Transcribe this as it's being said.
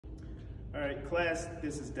All right, class,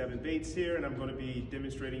 this is Devin Bates here, and I'm going to be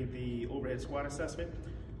demonstrating the overhead squat assessment.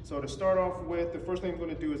 So to start off with, the first thing I'm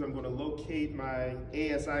going to do is I'm going to locate my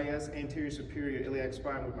ASIS, anterior superior iliac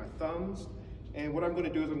spine, with my thumbs. And what I'm going to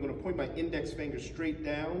do is I'm going to point my index finger straight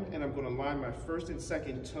down, and I'm going to line my first and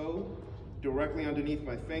second toe directly underneath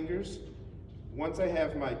my fingers. Once I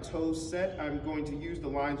have my toes set, I'm going to use the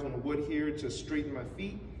lines on the wood here to straighten my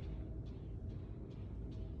feet.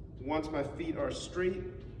 Once my feet are straight,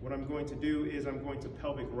 what I'm going to do is I'm going to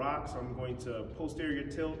pelvic rock. So I'm going to posterior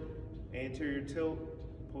tilt, anterior tilt,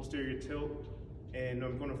 posterior tilt, and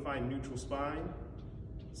I'm going to find neutral spine.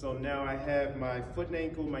 So now I have my foot and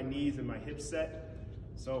ankle, my knees, and my hips set.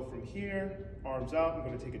 So from here, arms out, I'm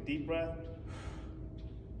going to take a deep breath.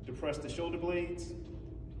 Depress the shoulder blades.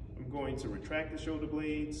 I'm going to retract the shoulder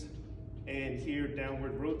blades. And here,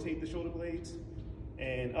 downward rotate the shoulder blades.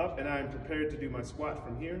 And up, and I'm prepared to do my squat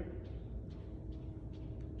from here.